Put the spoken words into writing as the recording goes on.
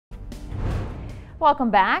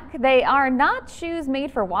Welcome back. They are not shoes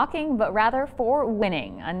made for walking, but rather for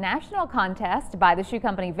winning. A national contest by the shoe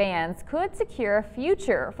company Vans could secure a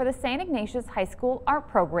future for the St. Ignatius High School art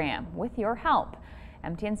program with your help.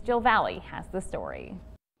 MTN's Jill Valley has the story.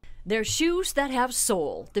 They're shoes that have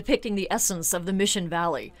soul, depicting the essence of the Mission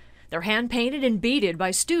Valley. They're hand-painted and beaded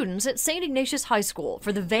by students at St. Ignatius High School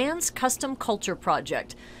for the Vans Custom Culture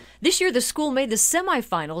Project. This year, the school made the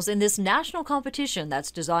semifinals in this national competition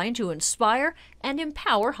that's designed to inspire and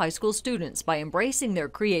empower high school students by embracing their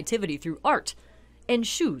creativity through art and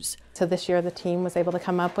shoes. So this year the team was able to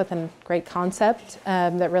come up with a great concept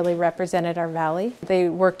that really represented our valley. They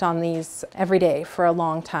worked on these every day for a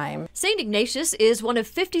long time. St. Ignatius is one of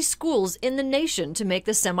 50 schools in the nation to make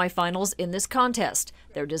the semifinals in this contest.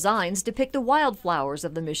 Their designs depict the wildflowers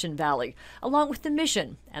of the Mission Valley, along with the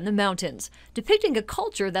mission and the mountains, depicting a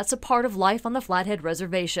culture that's a part of life on the Flathead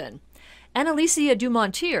Reservation. Annalicia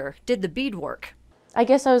Dumontier did the beadwork. I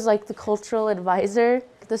guess I was like the cultural advisor.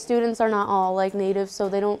 The students are not all like natives, so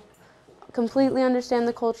they don't completely understand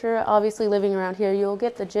the culture. Obviously, living around here, you'll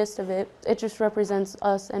get the gist of it. It just represents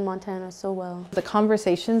us and Montana so well. The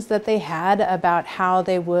conversations that they had about how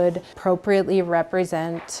they would appropriately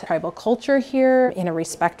represent tribal culture here in a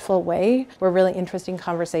respectful way were really interesting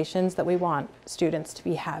conversations that we want students to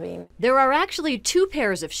be having. There are actually 2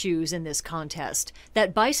 pairs of shoes in this contest.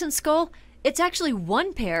 That bison skull, it's actually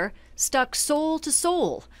 1 pair stuck sole to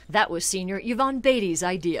sole. That was senior Yvonne Beatty's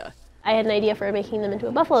idea. I had an idea for making them into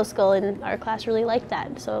a buffalo skull, and our class really liked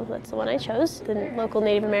that, so that's the one I chose. The local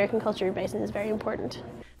Native American culture bison is very important.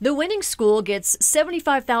 The winning school gets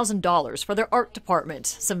 $75,000 for their art department,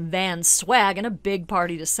 some Vans swag, and a big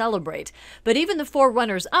party to celebrate. But even the 4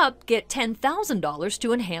 runners-up get $10,000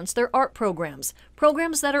 to enhance their art programs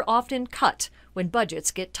that are often cut when budgets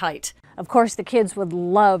get tight. Of course, the kids would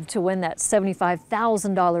love to win that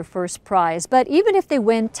 $75,000 first prize, but even if they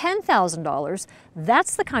win $10,000,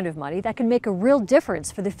 that's the kind of money that can make a real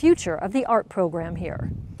difference for the future of the art program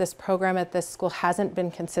here. This program at this school hasn't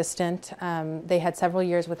been consistent. They had several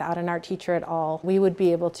years without an art teacher at all. We would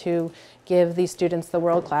be able to give these students the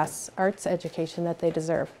world-class arts education that they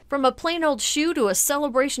deserve. From a plain old shoe to a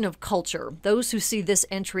celebration of culture, those who see this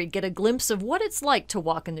entry get a glimpse of what it's like to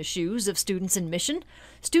walk in the shoes of students in Mission,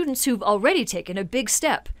 students who've already taken a big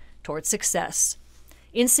step toward success.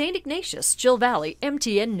 In St. Ignatius, Jill Valley,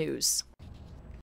 MTN News.